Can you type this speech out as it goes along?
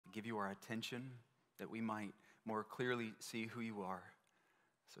give you our attention, that we might more clearly see who you are.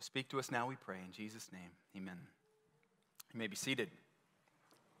 So speak to us now, we pray. In Jesus' name, amen. You may be seated.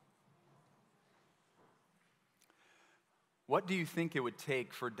 What do you think it would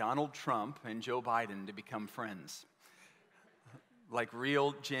take for Donald Trump and Joe Biden to become friends? Like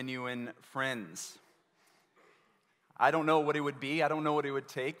real, genuine friends. I don't know what it would be. I don't know what it would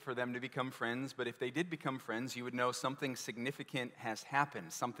take for them to become friends, but if they did become friends, you would know something significant has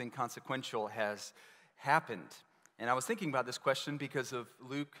happened. Something consequential has happened. And I was thinking about this question because of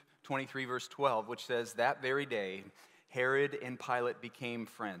Luke 23, verse 12, which says, that very day, Herod and Pilate became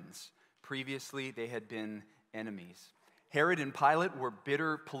friends. Previously, they had been enemies. Herod and Pilate were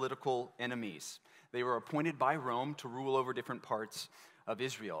bitter political enemies. They were appointed by Rome to rule over different parts of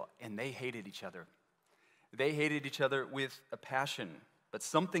Israel, and they hated each other. They hated each other with a passion. But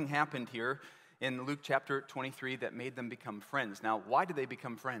something happened here in Luke chapter 23 that made them become friends. Now, why did they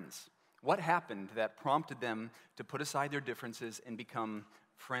become friends? What happened that prompted them to put aside their differences and become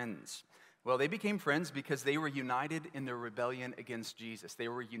friends? Well, they became friends because they were united in their rebellion against Jesus. They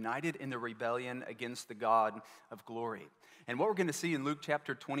were united in their rebellion against the God of glory. And what we're going to see in Luke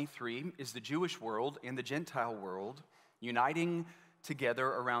chapter 23 is the Jewish world and the Gentile world uniting together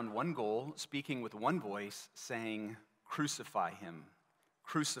around one goal, speaking with one voice, saying, crucify him,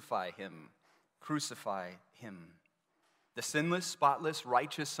 crucify him, crucify him. The sinless, spotless,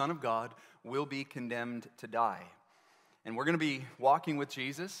 righteous Son of God will be condemned to die. And we're going to be walking with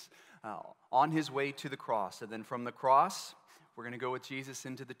Jesus on his way to the cross. And then from the cross, we're going to go with Jesus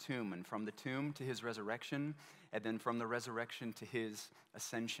into the tomb. And from the tomb to his resurrection. And then from the resurrection to his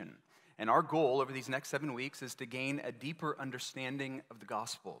ascension. And our goal over these next 7 weeks is to gain a deeper understanding of the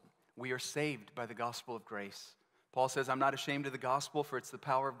gospel. We are saved by the gospel of grace. Paul says, I'm not ashamed of the gospel, for it's the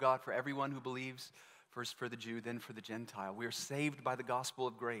power of God for everyone who believes, first for the Jew, then for the Gentile. We are saved by the gospel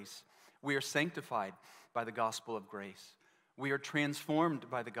of grace. We are sanctified by the gospel of grace. We are transformed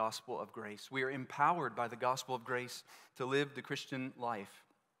by the gospel of grace. We are empowered by the gospel of grace to live the Christian life.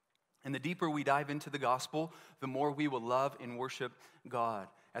 And the deeper we dive into the gospel, the more we will love and worship God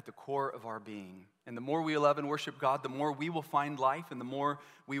at the core of our being. And the more we love and worship God, the more we will find life and the more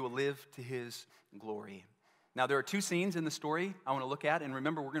we will live to his glory. Now, there are two scenes in the story I want to look at. And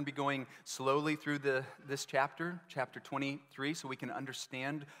remember, we're going to be going slowly through this chapter 23, so we can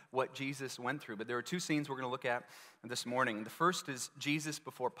understand what Jesus went through. But there are two scenes we're going to look at this morning. The first is Jesus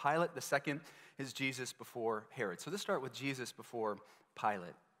before Pilate. The second is Jesus before Herod. So let's start with Jesus before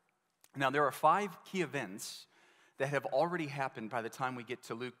Pilate. Now, there are 5 key events that have already happened by the time we get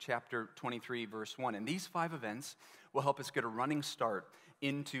to Luke chapter 23, verse 1. And these 5 events will help us get a running start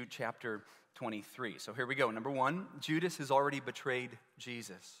into chapter 23. So here we go. Number 1, Judas has already betrayed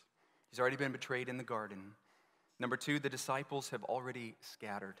Jesus. He's already been betrayed in the garden. Number 2, the disciples have already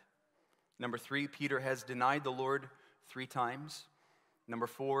scattered. Number 3, Peter has denied the Lord 3 times. Number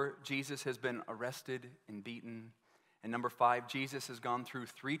 4, Jesus has been arrested and beaten. And number 5, Jesus has gone through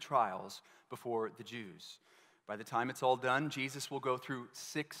 3 trials before the Jews. By the time it's all done, Jesus will go through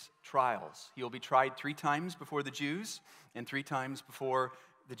 6 trials. He will be tried 3 times before the Jews and 3 times before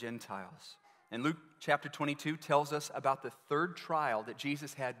the Gentiles. And Luke chapter 22 tells us about the 3rd trial that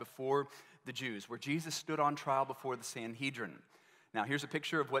Jesus had before the Jews, where Jesus stood on trial before the Sanhedrin. Now, here's a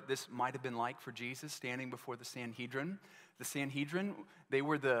picture of what this might have been like for Jesus standing before the Sanhedrin. The Sanhedrin, they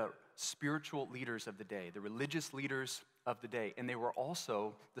were the spiritual leaders of the day, the religious leaders of the day, and they were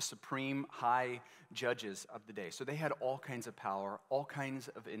also the supreme high judges of the day. So they had all kinds of power, all kinds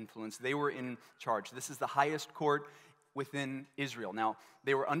of influence. They were in charge. This is the highest court within Israel. Now,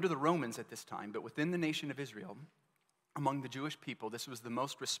 they were under the Romans at this time, but within the nation of Israel, among the Jewish people, this was the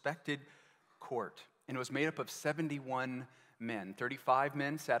most respected court, and it was made up of 71 men. 35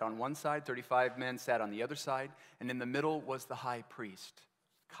 men sat on one side, 35 men sat on the other side, and in the middle was the high priest,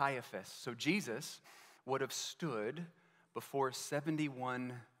 Caiaphas. So Jesus would have stood before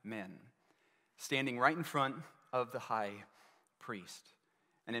 71 men, standing right in front of the high priest.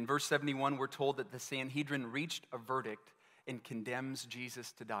 And in verse 71, we're told that the Sanhedrin reached a verdict and condemns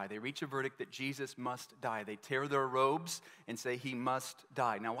Jesus to die. They reach a verdict that Jesus must die. They tear their robes and say he must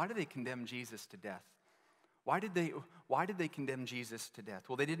die. Now, why do they condemn Jesus to death? Why did they condemn Jesus to death?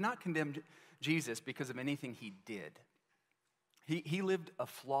 Well, they did not condemn Jesus because of anything he did. He lived a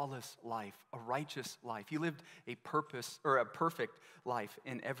flawless life, a righteous life. He lived a perfect life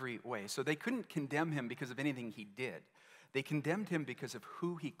in every way. So they couldn't condemn him because of anything he did. They condemned him because of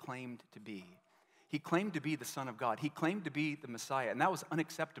who he claimed to be. He claimed to be the Son of God. He claimed to be the Messiah, and that was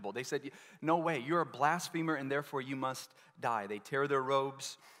unacceptable. They said, no way, you're a blasphemer, and therefore you must die. They tear their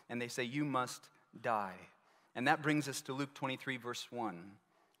robes, and they say, you must die. And that brings us to Luke 23, verse 1.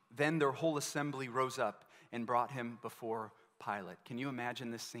 Then their whole assembly rose up and brought him before Pilate. Can you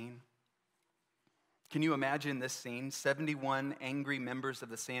imagine this scene? Can you imagine this scene? 71 angry members of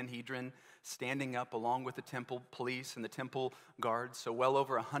the Sanhedrin standing up along with the temple police and the temple guards. So well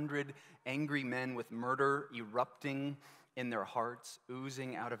over 100 angry men with murder erupting in their hearts,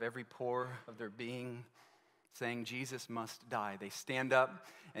 oozing out of every pore of their being, saying, Jesus must die. They stand up,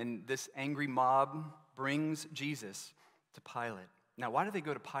 and this angry mob brings Jesus to Pilate. Now, why did they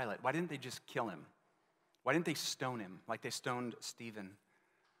go to Pilate? Why didn't they just kill him? Why didn't they stone him like they stoned Stephen?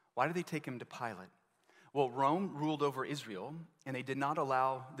 Why did they take him to Pilate? Well, Rome ruled over Israel, and they did not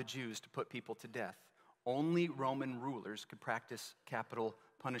allow the Jews to put people to death. Only Roman rulers could practice capital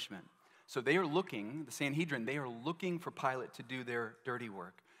punishment. So they are looking, the Sanhedrin, they are looking for Pilate to do their dirty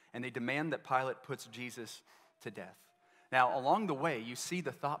work, and they demand that Pilate puts Jesus to death. Now, along the way, you see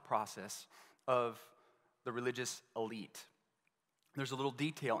the thought process of the religious elite. There's a little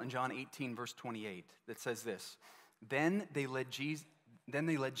detail in John 18, verse 28, that says this: Then they led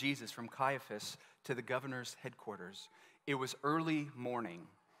Jesus from Caiaphas to the governor's headquarters. It was early morning.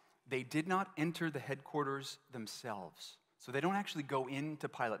 They did not enter the headquarters themselves. So they don't actually go into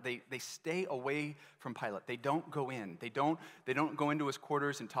Pilate. They stay away from Pilate. They don't go in. They don't go into his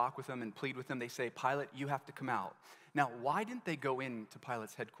quarters and talk with him and plead with him. They say, Pilate, you have to come out. Now, why didn't they go into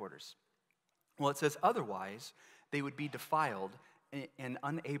Pilate's headquarters? Well, it says otherwise they would be defiled and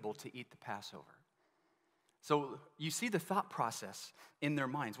unable to eat the Passover. So you see the thought process in their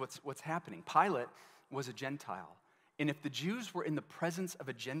minds, what's happening. Pilate was a Gentile, and if the Jews were in the presence of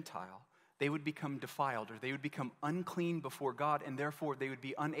a Gentile, they would become defiled, or they would become unclean before God, and therefore they would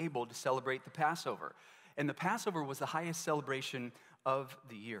be unable to celebrate the Passover. And the Passover was the highest celebration of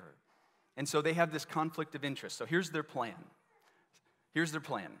the year. And so they have this conflict of interest. So here's their plan.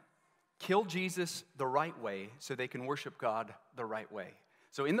 Kill Jesus the right way so they can worship God the right way.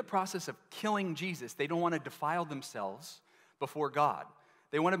 So in the process of killing Jesus, they don't want to defile themselves before God.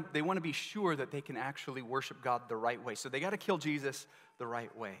 They want to be sure that they can actually worship God the right way. So they got to kill Jesus the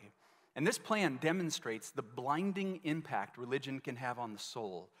right way. And this plan demonstrates the blinding impact religion can have on the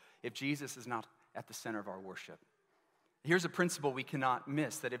soul if Jesus is not at the center of our worship. Here's a principle we cannot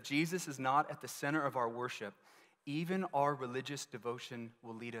miss, that if Jesus is not at the center of our worship, even our religious devotion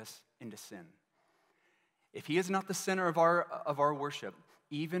will lead us into sin. If he is not the center of our worship,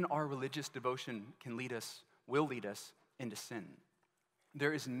 even our religious devotion will lead us into sin.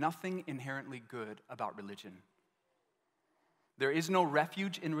 There is nothing inherently good about religion. There is no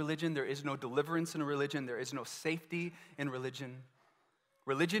refuge in religion. There is no deliverance in religion. There is no safety in religion.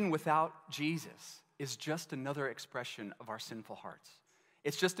 Religion without Jesus is just another expression of our sinful hearts.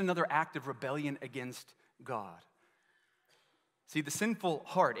 It's just another act of rebellion against God. See, the sinful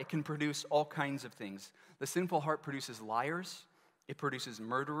heart, it can produce all kinds of things. The sinful heart produces liars. It produces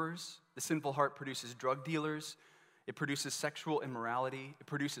murderers. The sinful heart produces drug dealers. It produces sexual immorality. It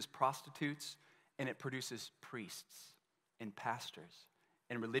produces prostitutes. And it produces priests and pastors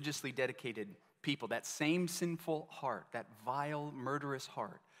and religiously dedicated people. That same sinful heart, that vile, murderous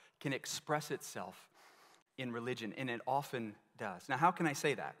heart, can express itself in religion, and it often does. Now, how can I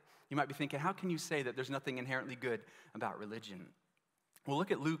say that? You might be thinking, how can you say that there's nothing inherently good about religion? Well,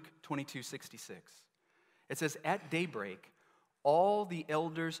 look at Luke 22:66. It says, at daybreak, all the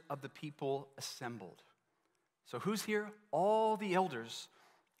elders of the people assembled. So who's here? All the elders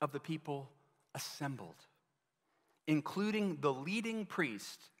of the people assembled, including the leading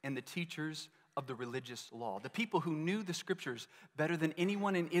priests and the teachers of the religious law, the people who knew the scriptures better than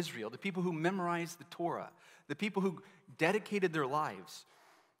anyone in Israel, the people who memorized the Torah, the people who dedicated their lives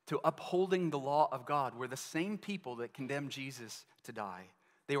to upholding the law of God were the same people that condemned Jesus to die.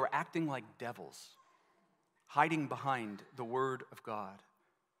 They were acting like devils, hiding behind the word of God.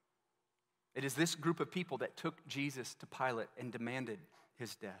 It is this group of people that took Jesus to Pilate and demanded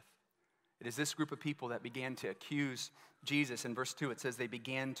his death. It is this group of people that began to accuse Jesus. In verse 2, it says they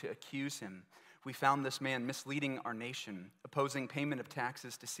began to accuse him. We found this man misleading our nation, opposing payment of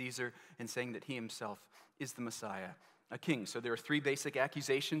taxes to Caesar and saying that he himself is the Messiah, a king. So there are three basic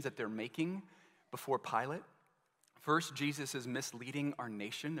accusations that they're making before Pilate. First, Jesus is misleading our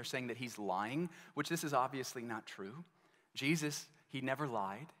nation. They're saying that he's lying, which this is obviously not true. Jesus, he never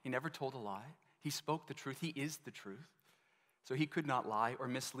lied. He never told a lie. He spoke the truth. He is the truth. So he could not lie or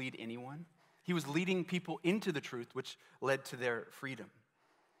mislead anyone. He was leading people into the truth, which led to their freedom.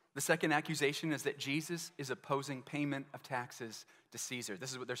 The second accusation is that Jesus is opposing payment of taxes to Caesar.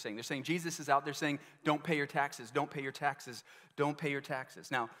 This is what they're saying. They're saying Jesus is out there saying, don't pay your taxes, don't pay your taxes, don't pay your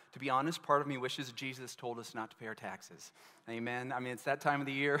taxes. Now, to be honest, part of me wishes Jesus told us not to pay our taxes. Amen? I mean, it's that time of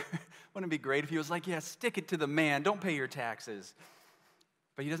the year. Wouldn't it be great if he was like, yeah, stick it to the man, don't pay your taxes.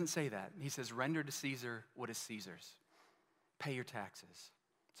 But he doesn't say that. He says, render to Caesar what is Caesar's. Pay your taxes.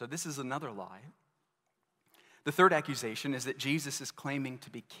 So this is another lie. The third accusation is that Jesus is claiming to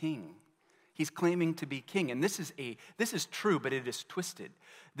be king. He's claiming to be king. And this is true, but it is twisted.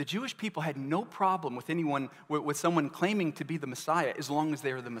 The Jewish people had no problem with someone claiming to be the Messiah as long as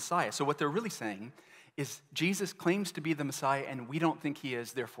they are the Messiah. So what they're really saying is Jesus claims to be the Messiah and we don't think he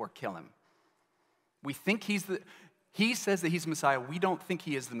is, therefore kill him. We think he says that he's the Messiah. We don't think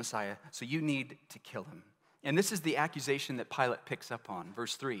he is the Messiah, so you need to kill him. And this is the accusation that Pilate picks up on.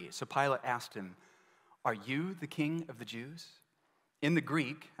 Verse 3, so Pilate asked him, are you the king of the Jews? In the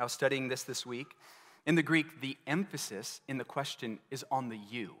Greek, I was studying this week, in the Greek, the emphasis in the question is on the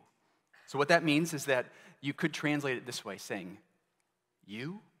you. So what that means is that you could translate it this way, saying,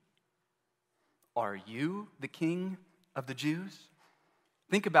 you? Are you the king of the Jews?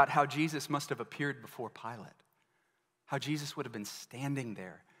 Think about how Jesus must have appeared before Pilate, how Jesus would have been standing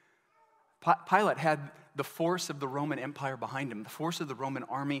there. Pilate had the force of the Roman Empire behind him, the force of the Roman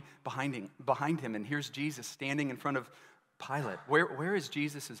army behind him, and here's Jesus standing in front of Pilate. Where is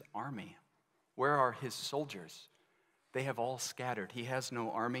Jesus' army? Where are his soldiers? They have all scattered. He has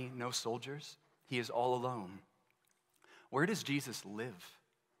no army, no soldiers. He is all alone. Where does Jesus live?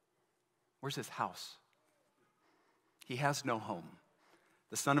 Where's his house? He has no home.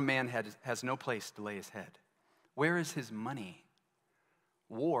 The Son of Man has no place to lay his head. Where is his money?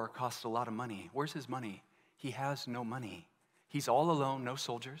 War costs a lot of money. Where's his money? He has no money. He's all alone, no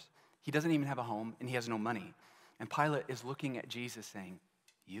soldiers. He doesn't even have a home, and he has no money. And Pilate is looking at Jesus saying,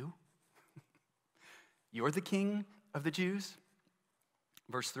 you? You're the king of the Jews?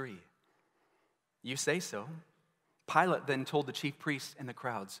 Verse 3, you say so. Pilate then told the chief priests and the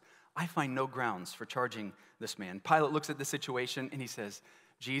crowds, I find no grounds for charging this man. Pilate looks at the situation and he says,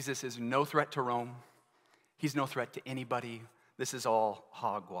 Jesus is no threat to Rome. He's no threat to anybody. This is all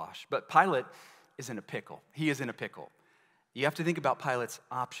hogwash. But Pilate is in a pickle. He is in a pickle. You have to think about Pilate's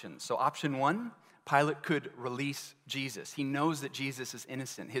options. So option one, Pilate could release Jesus. He knows that Jesus is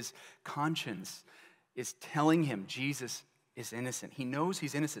innocent. His conscience is telling him Jesus is innocent. He knows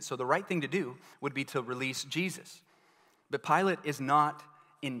he's innocent. So the right thing to do would be to release Jesus. But Pilate is not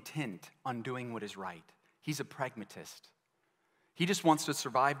intent on doing what is right. He's a pragmatist. He just wants to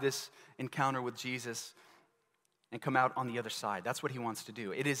survive this encounter with Jesus and come out on the other side. That's what he wants to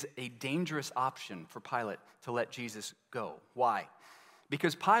do. It is a dangerous option for Pilate to let Jesus go. Why?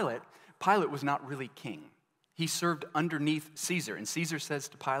 Because Pilate was not really king. He served underneath Caesar. And Caesar says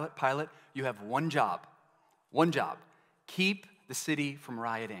to Pilate, Pilate, you have one job. Keep the city from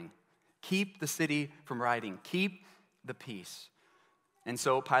rioting. Keep the city from rioting. Keep the peace. And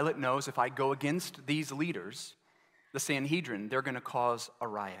so Pilate knows if I go against these leaders, the Sanhedrin, they're going to cause a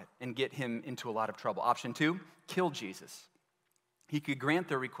riot and get him into a lot of trouble. Option two, kill Jesus. He could grant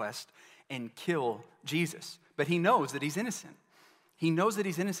their request and kill Jesus. But he knows that he's innocent. He knows that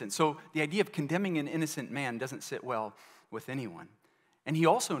he's innocent. So the idea of condemning an innocent man doesn't sit well with anyone. And he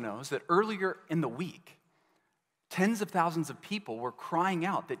also knows that earlier in the week, tens of thousands of people were crying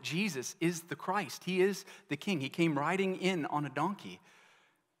out that Jesus is the Christ. He is the King. He came riding in on a donkey.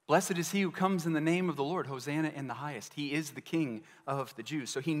 Blessed is he who comes in the name of the Lord, Hosanna in the highest. He is the King of the Jews.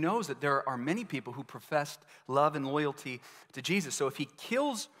 So he knows that there are many people who professed love and loyalty to Jesus. So if he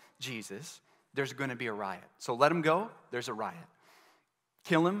kills Jesus, there's going to be a riot. So let him go, there's a riot.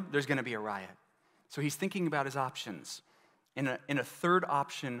 Kill him, there's going to be a riot. So he's thinking about his options. And a third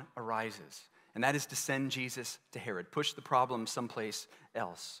option arises, and that is to send Jesus to Herod, push the problem someplace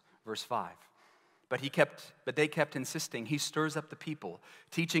else. Verse 5. But they kept insisting. He stirs up the people,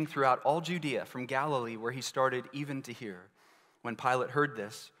 teaching throughout all Judea, from Galilee, where he started, even to here. When Pilate heard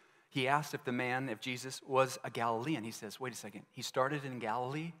this, he asked if Jesus was a Galilean. He says, wait a second, he started in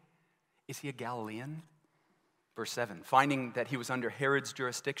Galilee? Is he a Galilean? Verse 7, finding that he was under Herod's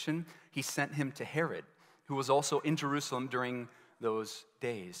jurisdiction, he sent him to Herod, who was also in Jerusalem during those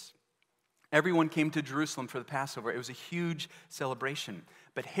days. Everyone came to Jerusalem for the Passover. It was a huge celebration.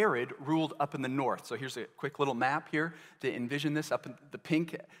 But Herod ruled up in the north. So here's a quick little map here to envision this. Up in the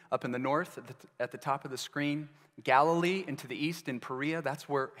pink, up in the north, at the top of the screen. Galilee, and to the east in Perea, that's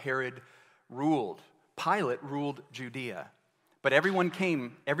where Herod ruled. Pilate ruled Judea. But everyone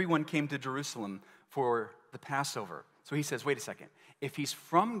came to Jerusalem for the Passover. So he says, wait a second. If he's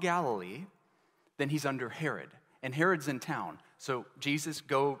from Galilee, then he's under Herod. And Herod's in town. So Jesus,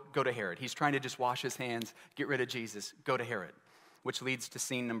 go to Herod. He's trying to just wash his hands, get rid of Jesus, go to Herod. Which leads to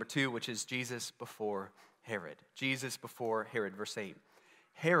scene number 2, which is Jesus before Herod. Jesus before Herod, verse 8.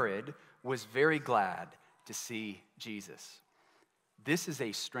 Herod was very glad to see Jesus. This is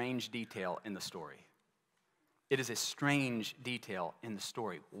a strange detail in the story. It is a strange detail in the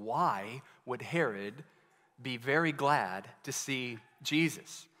story. Why would Herod be very glad to see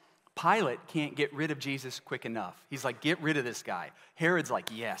Jesus? Pilate can't get rid of Jesus quick enough. He's like, get rid of this guy. Herod's like,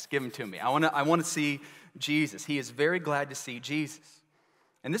 yes, give him to me. I want to see Jesus. He is very glad to see Jesus.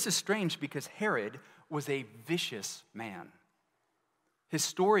 And this is strange because Herod was a vicious man.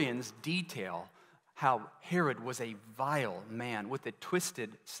 Historians detail how Herod was a vile man with a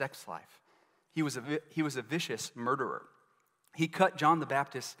twisted sex life. He was a vicious murderer. He cut John the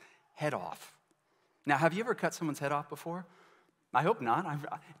Baptist's head off. Now, have you ever cut someone's head off before? I hope not.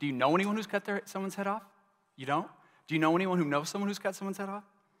 Do you know anyone who's cut someone's head off? You don't? Do you know anyone who knows someone who's cut someone's head off?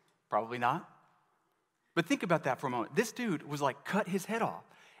 Probably not. But think about that for a moment. This dude was like, cut his head off.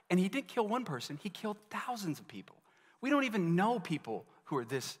 And he didn't kill one person, he killed thousands of people. We don't even know people who are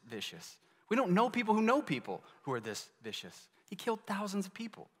this vicious. We don't know people who know people who are this vicious. He killed thousands of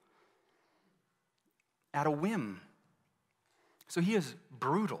people at a whim. So he is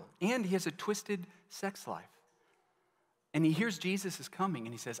brutal, and he has a twisted sex life. And he hears Jesus is coming,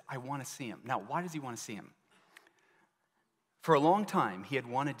 and he says, I want to see him. Now, why does he want to see him? For a long time, he had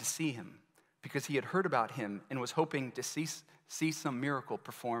wanted to see him because he had heard about him and was hoping to see some miracle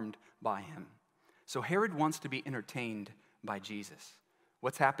performed by him. So Herod wants to be entertained by Jesus.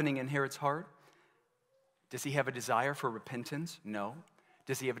 What's happening in Herod's heart? Does he have a desire for repentance? No.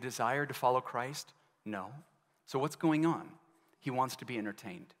 Does he have a desire to follow Christ? No. So what's going on? He wants to be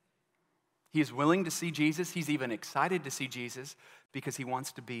entertained. He is willing to see Jesus. He's even excited to see Jesus because he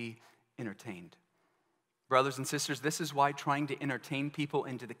wants to be entertained. Brothers and sisters, this is why trying to entertain people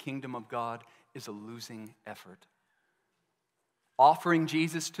into the kingdom of God is a losing effort. Offering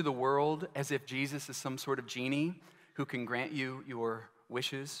Jesus to the world as if Jesus is some sort of genie who can grant you your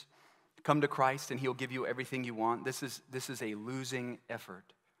wishes. Come to Christ and he'll give you everything you want. This is a losing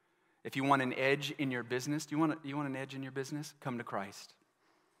effort. If you want an edge in your business, do you want an edge in your business? Come to Christ.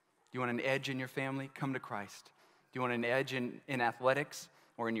 Do you want an edge in your family? Come to Christ. Do you want an edge in athletics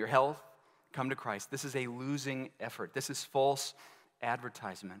or in your health? Come to Christ. This is a losing effort. This is false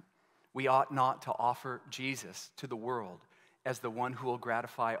advertisement. We ought not to offer Jesus to the world as the one who will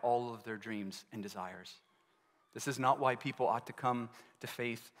gratify all of their dreams and desires. This is not why people ought to come to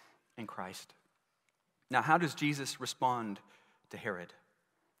faith in Christ. Now, how does Jesus respond to Herod?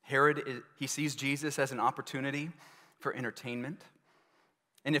 Herod, he sees Jesus as an opportunity for entertainment.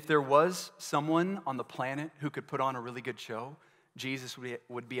 And if there was someone on the planet who could put on a really good show, Jesus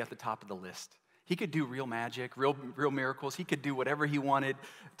would be at the top of the list. He could do real magic, real miracles. He could do whatever he wanted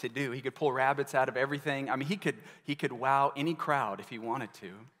to do. He could pull rabbits out of everything. I mean, he could wow any crowd if he wanted to.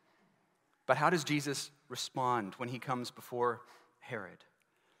 But how does Jesus respond when he comes before Herod?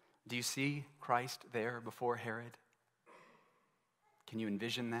 Do you see Christ there before Herod? Can you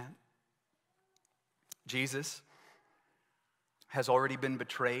envision that? Jesus has already been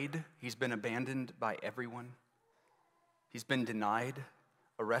betrayed. He's been abandoned by everyone. He's been denied,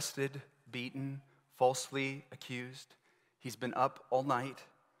 arrested, beaten, falsely accused. He's been up all night.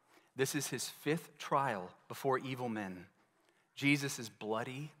 This is his 5th trial before evil men. Jesus is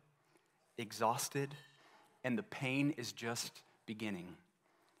bloody, exhausted, and the pain is just beginning.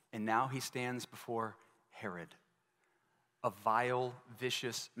 And now he stands before Herod, a vile,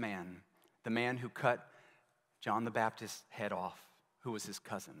 vicious man, the man who cut John the Baptist's head off, who was his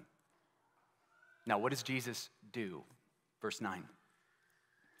cousin. Now, what does Jesus do? Verse 9.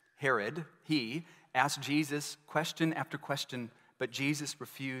 Herod, he asked Jesus question after question, but Jesus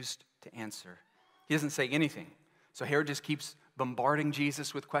refused to answer. He doesn't say anything. So Herod just keeps bombarding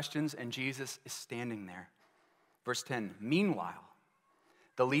Jesus with questions, and Jesus is standing there. Verse 10, meanwhile,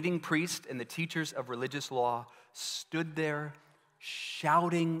 the leading priests and the teachers of religious law stood there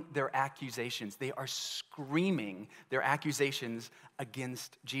shouting their accusations. They are screaming their accusations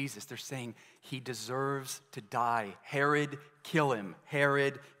against Jesus. They're saying, he deserves to die. Herod, kill him.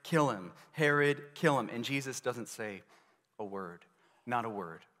 Herod, kill him. Herod, kill him. And Jesus doesn't say a word, not a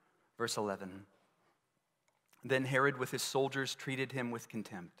word. Verse 11, then Herod with his soldiers treated him with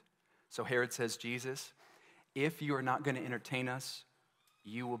contempt. So Herod says, Jesus, if you are not going to entertain us,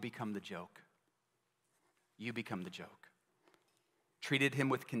 you will become the joke. You become the joke. Treated him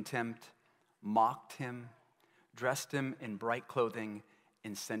with contempt, mocked him, dressed him in bright clothing,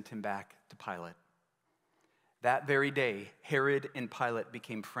 and sent him back to Pilate. That very day, Herod and Pilate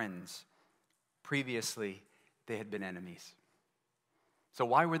became friends. Previously, they had been enemies. So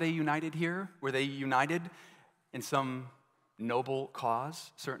why were they united here? Were they united in some noble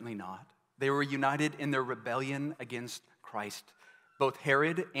cause? Certainly not. They were united in their rebellion against Christ. Both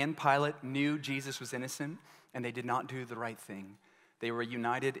Herod and Pilate knew Jesus was innocent, and they did not do the right thing. They were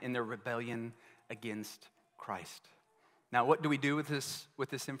united in their rebellion against Christ. Now, what do we do with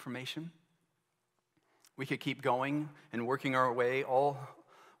this information? We could keep going and working our way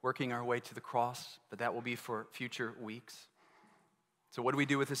to the cross, but that will be for future weeks. So what do we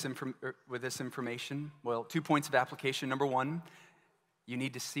do with this information? Well, 2 points of application. Number one, you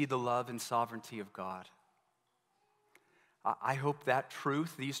need to see the love and sovereignty of God. I hope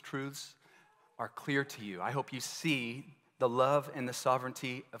these truths are clear to you. I hope you see the love and the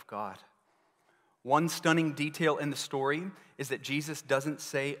sovereignty of God. One stunning detail in the story is that Jesus doesn't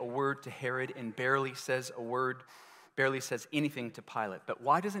say a word to Herod and barely says anything to Pilate. But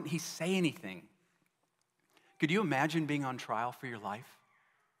why doesn't he say anything? Could you imagine being on trial for your life?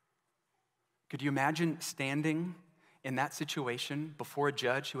 Could you imagine standing in that situation before a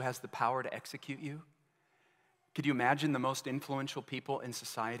judge who has the power to execute you? Could you imagine the most influential people in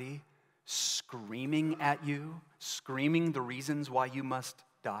society screaming at you, screaming the reasons why you must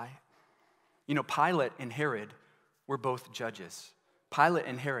die? You know, Pilate and Herod were both judges. Pilate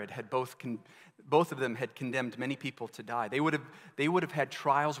and Herod had both of them had condemned many people to die. They would have had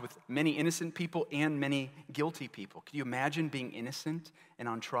trials with many innocent people and many guilty people. Could you imagine being innocent and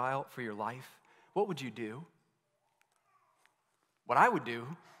on trial for your life? What would you do? What I would do,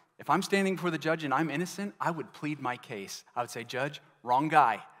 if I'm standing before the judge and I'm innocent, I would plead my case. I would say, Judge, wrong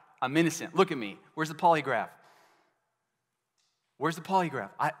guy. I'm innocent. Look at me. Where's the polygraph? Where's the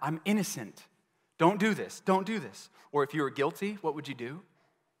polygraph? I'm innocent. Don't do this. Don't do this. Or if you were guilty, what would you do?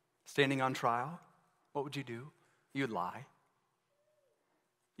 Standing on trial, what would you do? You would lie.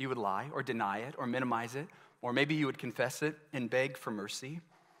 You would lie or deny it or minimize it, or maybe you would confess it and beg for mercy.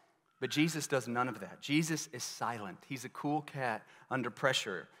 But Jesus does none of that. Jesus is silent. He's a cool cat under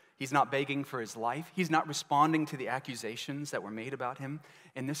pressure. He's not begging for his life. He's not responding to the accusations that were made about him.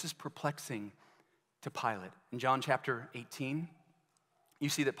 And this is perplexing to Pilate. In John chapter 18, you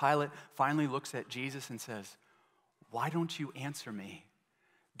see that Pilate finally looks at Jesus and says, "Why don't you answer me?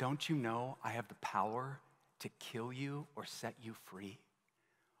 Don't you know I have the power to kill you or set you free?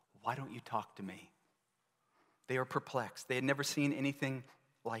 Why don't you talk to me?" They are perplexed. They had never seen anything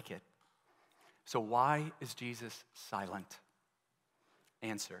like it. So why is Jesus silent?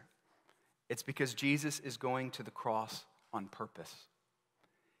 Answer: it's because Jesus is going to the cross on purpose.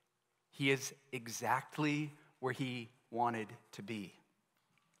 He is exactly where he wanted to be.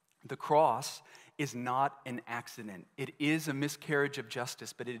 The cross is not an accident. It is a miscarriage of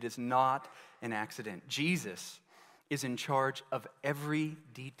justice, but it is not an accident. Jesus is in charge of every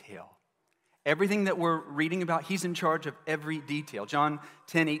detail. Everything that we're reading about, he's in charge of every detail. John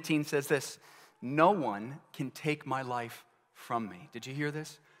 10:18 says this, "No one can take my life from me." Did you hear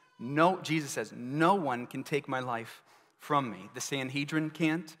this? Jesus says, "No one can take my life from me." The Sanhedrin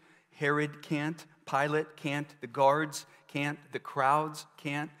can't, Herod can't, Pilate can't, the guards can't, the crowds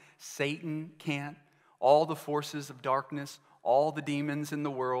can't, Satan can't. All the forces of darkness, all the demons in the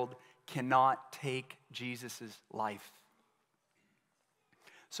world cannot take Jesus' life.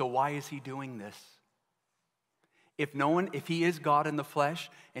 So why is he doing this? If he is God in the flesh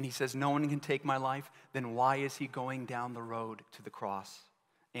and he says no one can take my life, then why is he going down the road to the cross?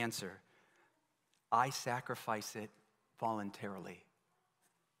 Answer: I sacrifice it voluntarily.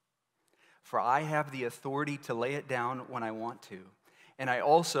 For I have the authority to lay it down when I want to, and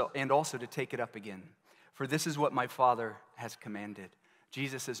also to take it up again. For this is what my Father has commanded.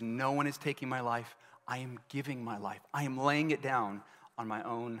 Jesus says, no one is taking my life. I am giving my life. I am laying it down on my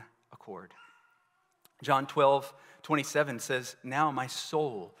own accord. John 12:27 says, "Now my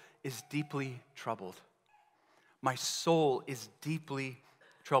soul is deeply troubled." My soul is deeply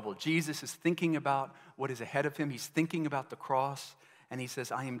troubled. Jesus is thinking about what is ahead of him. He's thinking about the cross, and he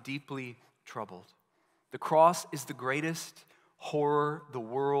says, I am deeply troubled. The cross is the greatest horror the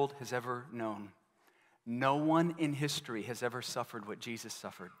world has ever known. No one in history has ever suffered what Jesus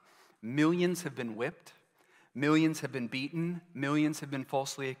suffered. Millions have been whipped. Millions have been beaten, millions have been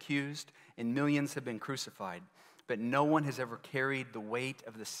falsely accused, and millions have been crucified. But no one has ever carried the weight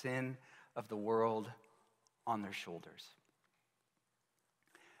of the sin of the world on their shoulders.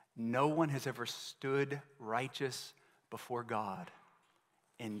 No one has ever stood righteous before God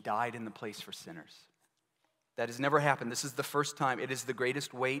and died in the place for sinners. That has never happened. This is the first time. It is the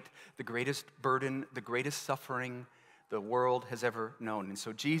greatest weight, the greatest burden, the greatest suffering the world has ever known. And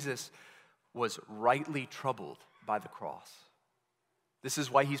so Jesus was rightly troubled by the cross. This is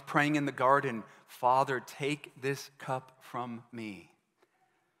why he's praying in the garden, Father, take this cup from me.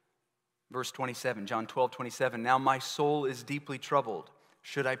 Verse 27, John 12:27, now my soul is deeply troubled.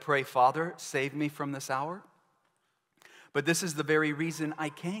 Should I pray, Father, save me from this hour? But this is the very reason I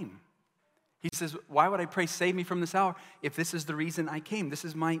came. He says, why would I pray, save me from this hour, if this is the reason I came? This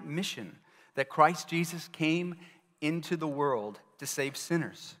is my mission. that Christ Jesus came into the world to save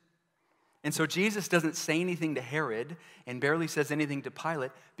sinners. And so Jesus doesn't say anything to Herod and barely says anything to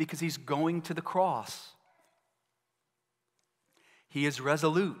Pilate because he's going to the cross. He is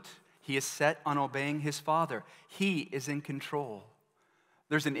resolute. He is set on obeying his Father. He is in control.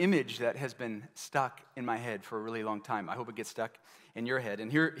 There's an image that has been stuck in my head for a really long time. I hope it gets stuck in your head.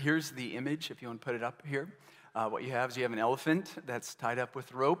 And here's the image, if you want to put it up here. What you have is you have an elephant that's tied up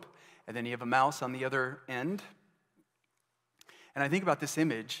with rope, and then you have a mouse on the other end. And I think about this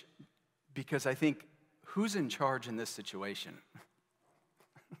image because I think, who's in charge in this situation?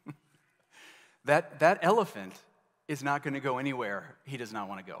 That elephant is not going to go anywhere he does not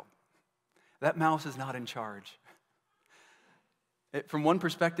want to go. That mouse is not in charge. From one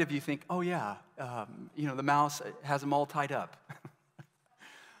perspective, you think, oh yeah, the mouse has them all tied up.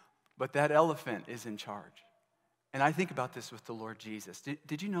 But that elephant is in charge. And I think about this with the Lord Jesus.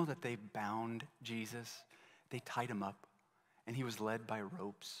 Did you know that they bound Jesus? They tied him up, and he was led by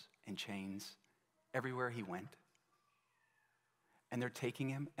ropes and chains everywhere he went. And they're taking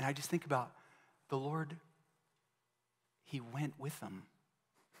him, and I just think about the Lord, he went with them.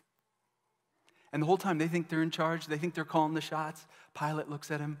 And the whole time they think they're in charge, they think they're calling the shots. Pilate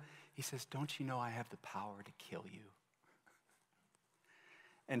looks at him, he says, don't you know I have the power to kill you?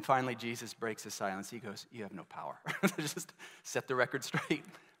 And finally, Jesus breaks his silence. He goes, you have no power. Just set the record straight.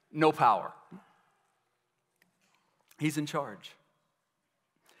 No power. He's in charge.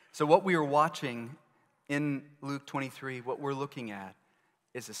 So what we are watching in Luke 23, what we're looking at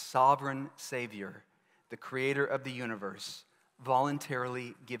is a sovereign Savior, the creator of the universe,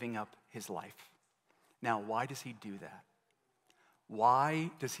 voluntarily giving up his life. Now, why does he do that?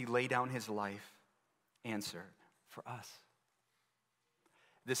 Why does he lay down his life? Answer, for us.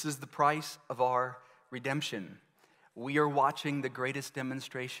 This is the price of our redemption. We are watching the greatest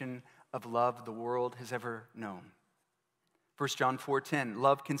demonstration of love the world has ever known. 1 John 4:10,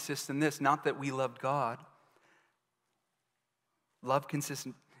 love consists in this, not that we loved God. Love consists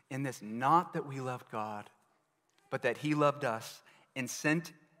in this, not that we loved God, but that he loved us and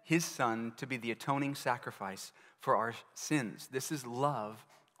sent his Son to be the atoning sacrifice for our sins. This is love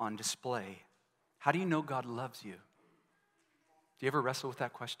on display. How do you know God loves you? Do you ever wrestle with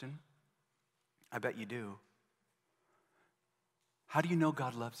that question? I bet you do. How do you know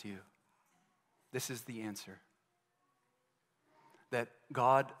God loves you? This is the answer. That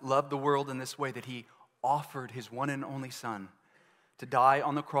God loved the world in this way, that he offered his one and only Son to die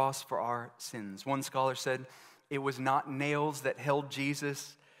on the cross for our sins. One scholar said, it was not nails that held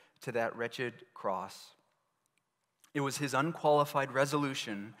Jesus to that wretched cross. It was his unqualified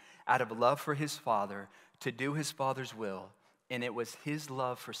resolution out of love for his Father to do his Father's will, and it was his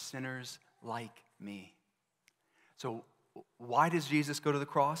love for sinners like me. So why does Jesus go to the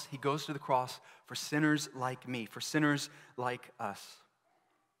cross? He goes to the cross for sinners like me, for sinners like us.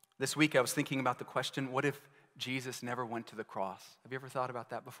 This week I was thinking about the question, what if Jesus never went to the cross? Have you ever thought about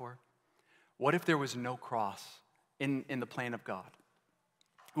that before? What if there was no cross in the plan of God?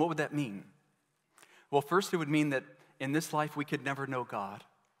 What would that mean? Well, first it would mean that in this life we could never know God.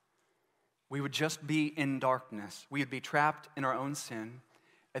 We would just be in darkness. We would be trapped in our own sin,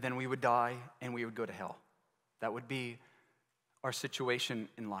 and then we would die and we would go to hell. That would be our situation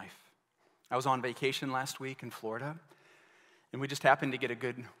in life. I was on vacation last week in Florida, and we just happened to get a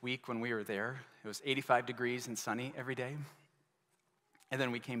good week when we were there. It was 85 degrees and sunny every day. And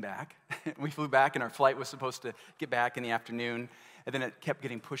then we came back. We flew back, and our flight was supposed to get back in the afternoon, and then it kept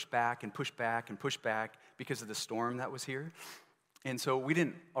getting pushed back and pushed back and pushed back because of the storm that was here. And so we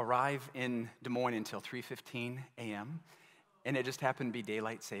didn't arrive in Des Moines until 3:15 a.m., and it just happened to be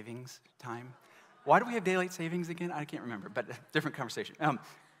daylight savings time. Why do we have daylight savings again? I can't remember, but different conversation.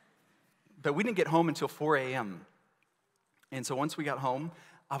 But we didn't get home until 4 a.m. And so once we got home,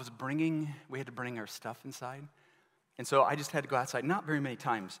 we had to bring our stuff inside. And so I just had to go outside, not very many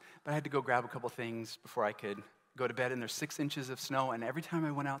times, but I had to go grab a couple things before I could go to bed. And there's 6 inches of snow, and every time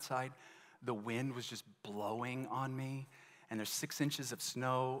I went outside, the wind was just blowing on me. And there's 6 inches of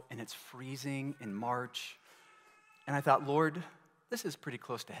snow, and it's freezing in March. And I thought, Lord, this is pretty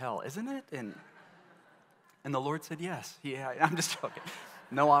close to hell, isn't it? And the Lord said, yes. Yeah, I'm just joking.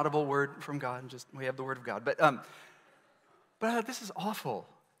 No audible word from God, just we have the word of God. But I thought, this is awful.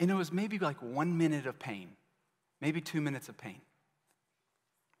 And it was maybe like 1 minute of pain, maybe 2 minutes of pain.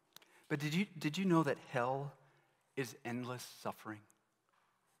 But did you know that hell is endless suffering?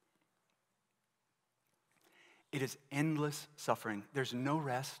 It is endless suffering. There's no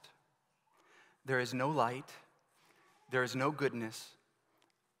rest. There is no light. There is no goodness,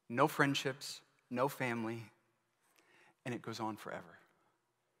 no friendships, no family, and it goes on forever.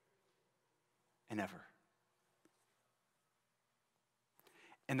 and ever.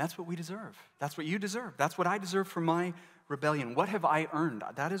 And that's what we deserve. That's what you deserve. That's what I deserve for my rebellion. What have I earned?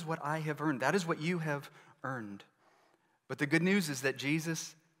 That is what I have earned. That is what you have earned. But the good news is that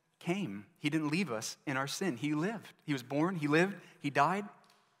Jesus came. He didn't leave us in our sin. He lived. He was born, he lived, he died,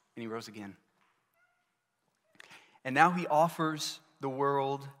 and he rose again. And now he offers the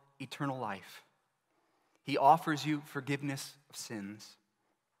world eternal life. He offers you forgiveness of sins.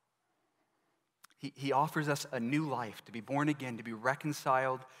 He offers us a new life, to be born again, to be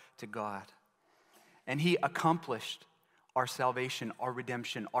reconciled to God. And he accomplished our salvation, our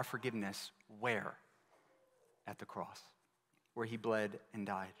redemption, our forgiveness. Where? At the cross, where he bled and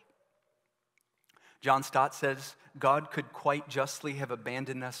died. John Stott says, God could quite justly have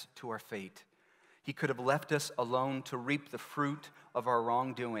abandoned us to our fate. He could have left us alone to reap the fruit of our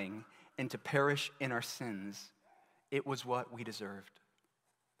wrongdoing and to perish in our sins. It was what we deserved.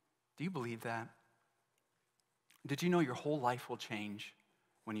 Do you believe that? Did you know your whole life will change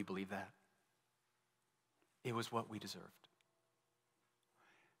when you believe that? It was what we deserved.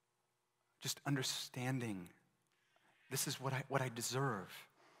 Just understanding this is what I deserve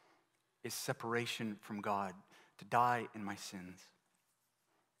is separation from God, to die in my sins.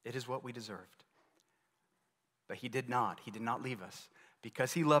 It is what we deserved. But he did not. He did not leave us.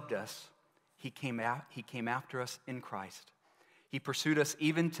 Because he loved us, he came after us in Christ. He pursued us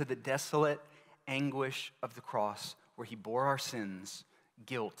even to the desolate anguish of the cross, where he bore our sins,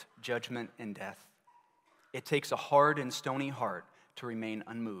 guilt, judgment, and death. It takes a hard and stony heart to remain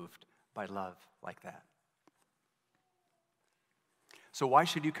unmoved by love like that. So why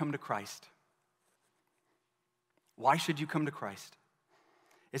should you come to Christ? Why should you come to Christ?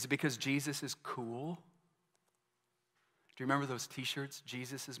 Is it because Jesus is cool? Do you remember those t-shirts?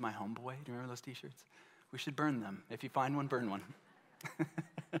 Jesus is my homeboy. Do you remember those t-shirts? We should burn them. If you find one, burn one.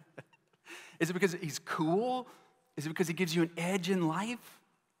 Is it because he's cool? Is it because he gives you an edge in life?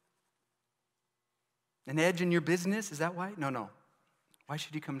 An edge in your business? Is that why? No. Why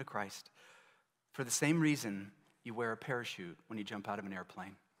should you come to Christ? For the same reason you wear a parachute when you jump out of an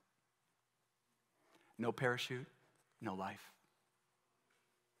airplane. No parachute, no life.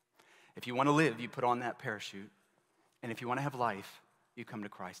 If you want to live, you put on that parachute. And if you want to have life, you come to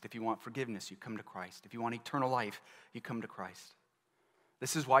Christ. If you want forgiveness, you come to Christ. If you want eternal life, you come to Christ.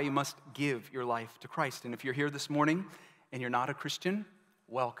 This is why you must give your life to Christ. And if you're here this morning and you're not a Christian,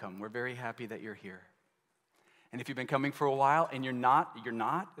 welcome. We're very happy that you're here. And if you've been coming for a while and you're not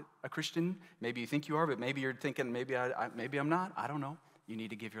a Christian, maybe you think you are, but maybe you're thinking, maybe I'm not. I don't know. You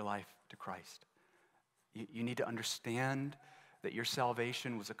need to give your life to Christ. You need to understand that your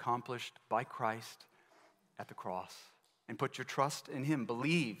salvation was accomplished by Christ at the cross. And put your trust in him.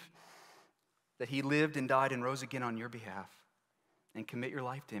 Believe that he lived and died and rose again on your behalf. And commit your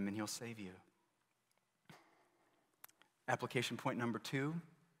life to him, and he'll save you. Application point number 2,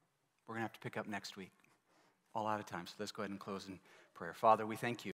 we're going to have to pick up next week. All out of time, so let's go ahead and close in prayer. Father, we thank you.